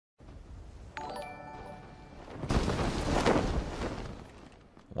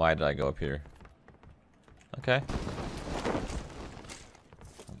Why did I go up here? Okay. Oh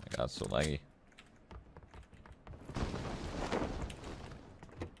my god, it's so laggy.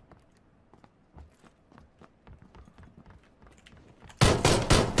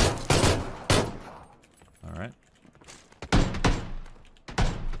 Alright.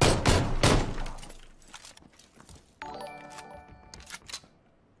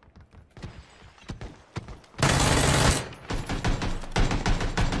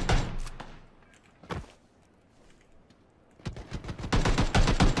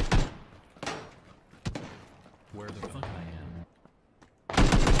 Where the fuck I am?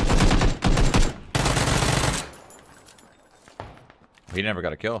 He never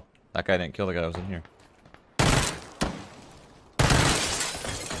got a kill. That guy didn't kill the guy that was in here.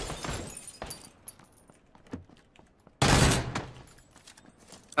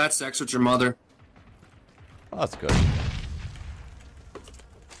 I had sex with your mother. Oh, that's good.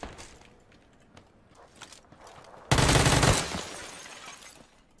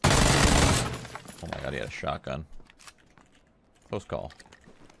 Oh my god, he had a shotgun. Close call.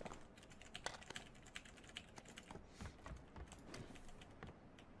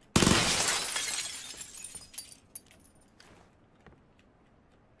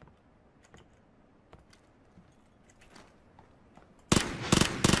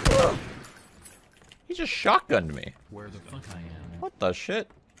 He just shotgunned me. Where the fuck I am? What the shit?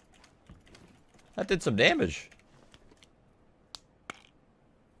 That did some damage.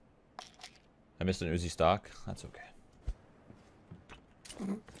 I missed an Uzi stock. That's okay.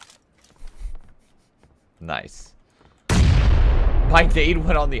 Nice. My nade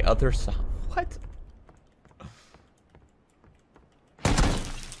went on the other side. What?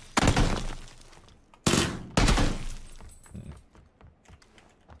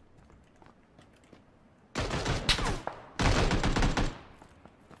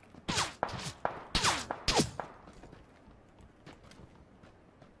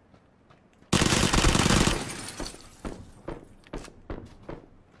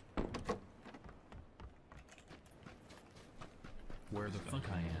 Where the fuck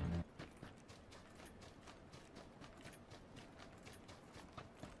I am?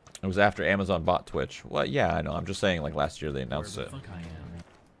 It was after Amazon bought Twitch. Well, yeah, I know. I'm just saying, like, last year they announced it. Where the fuck I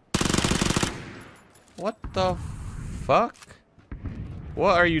am? What the fuck?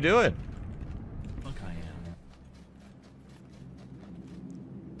 What are you doing? Fuck I am.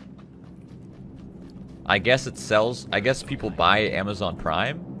 I guess it sells. I guess people buy Amazon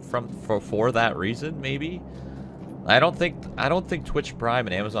Prime for that reason, maybe. I don't think Twitch Prime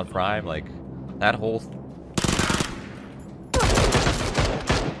and Amazon Prime, like, that whole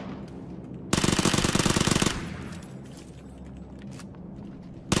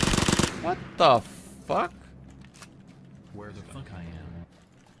what the fuck? Where the fuck I am?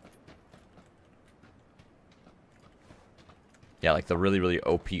 Yeah, like the really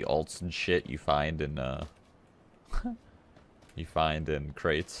OP alts and shit you find in you find in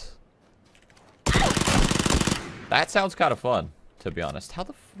crates. That sounds kind of fun, to be honest.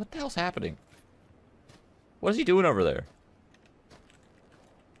 What the hell's happening? What is he doing over there?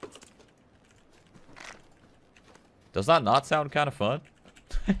 Does that not sound kind of fun?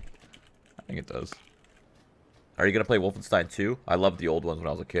 I think it does. Are you gonna play Wolfenstein 2? I loved the old ones when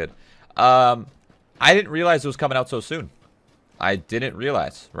I was a kid. I didn't realize it was coming out so soon. I didn't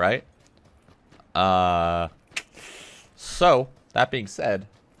realize, right? So, that being said,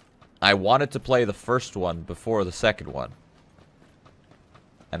 I wanted to play the first one before the second one.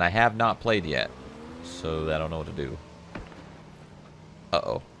 And I have not played yet. So I don't know what to do.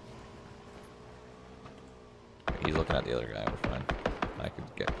 Uh-oh. He's looking at the other guy. We're fine. I could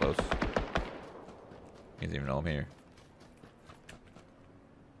get close. He doesn't even know I'm here.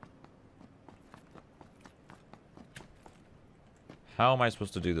 How am I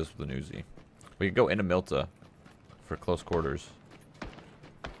supposed to do this with an Uzi? We could go into Milta for close quarters.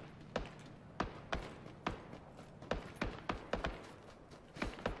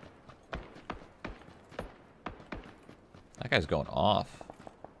 That guy's going off.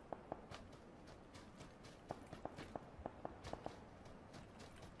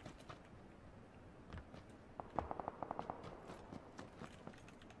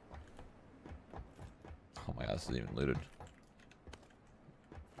 Oh my god, this isn't even looted.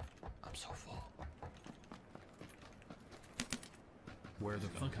 I'm so full. Where the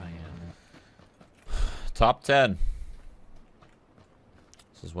fuck I am? Top 10.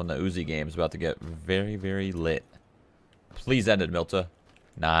 This is when the Uzi game is about to get very lit. Please end it, Milta.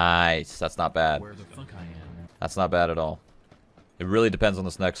 Nice. That's not bad. Where the fuck I am? That's not bad at all. It really depends on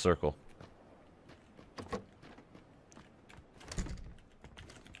this next circle.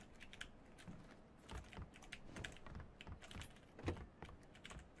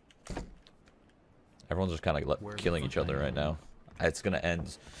 Everyone's just kind of killing each other right now. It's gonna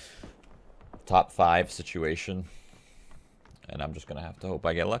end top 5 situation, and I'm just gonna have to hope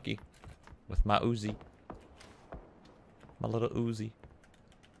I get lucky with my Uzi, my little Uzi.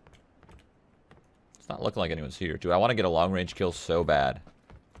 It's not looking like anyone's here, dude. I want to get a long range kill so bad.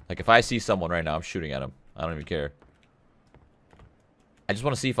 Like if I see someone right now, I'm shooting at him. I don't even care. I just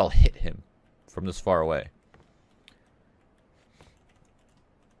want to see if I'll hit him from this far away.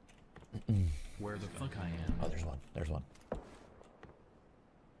 Where the fuck I am? Oh, there's one. There's one.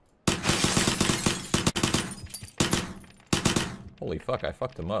 Holy fuck, I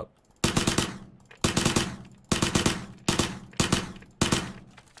fucked him up.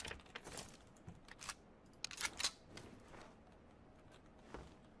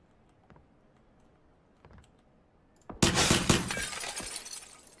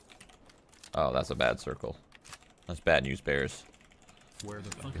 Oh, that's a bad circle. That's bad news bears. Where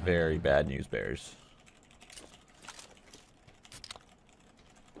the fuck Very bad news bears.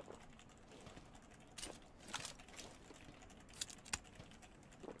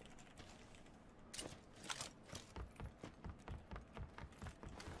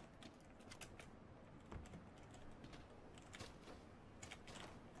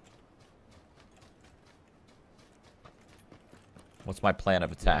 What's my plan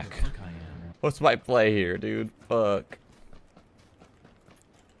of attack? Where the fuck I am? What's my play here, dude? Fuck.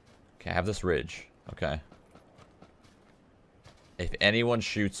 Okay, I have this ridge. Okay. If anyone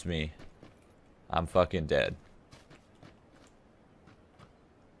shoots me, I'm fucking dead.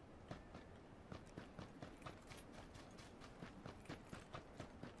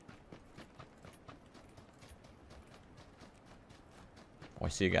 Oh, I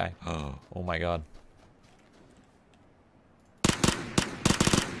see a guy. Oh my god.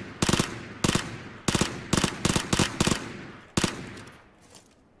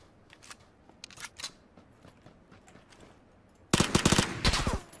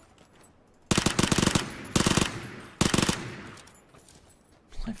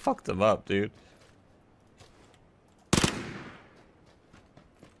 I fucked him up, dude.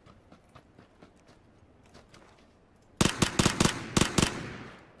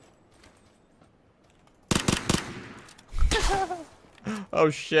 Oh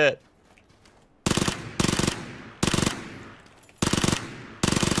shit.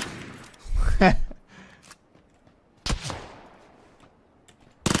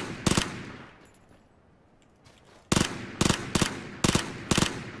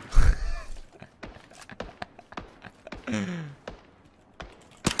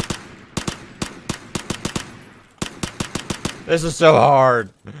 This is so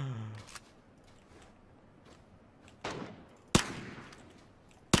hard.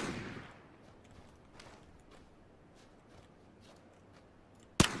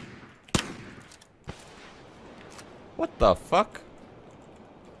 What the fuck?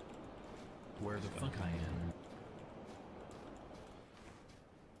 Where the fuck I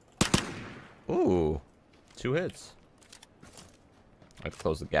am? Ooh. 2 hits. I have to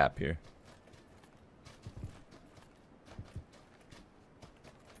close the gap here.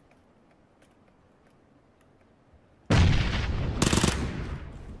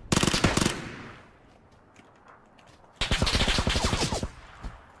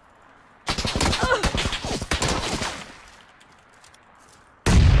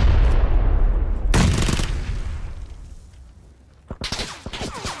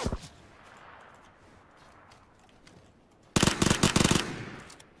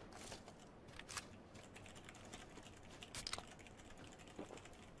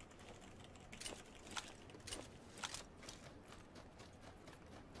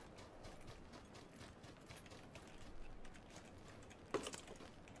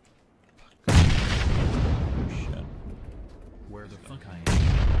 Where the fuck I am?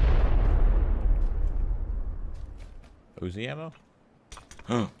 Uzi ammo?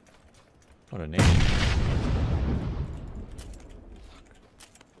 What a name.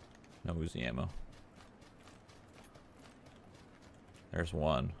 No Uzi ammo. There's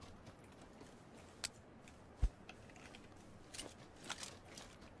one.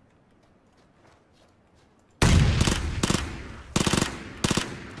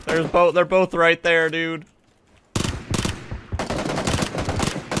 They're both right there, dude.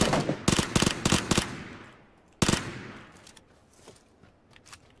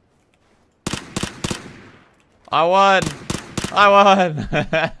 I won! I won!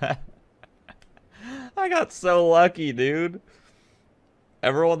 I got so lucky, dude.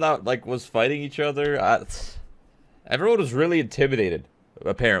 Everyone that, like, was fighting each other, everyone was really intimidated,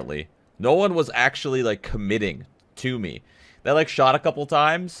 apparently. No one was actually, like, committing to me. They, like, shot a couple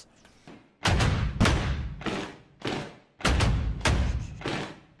times,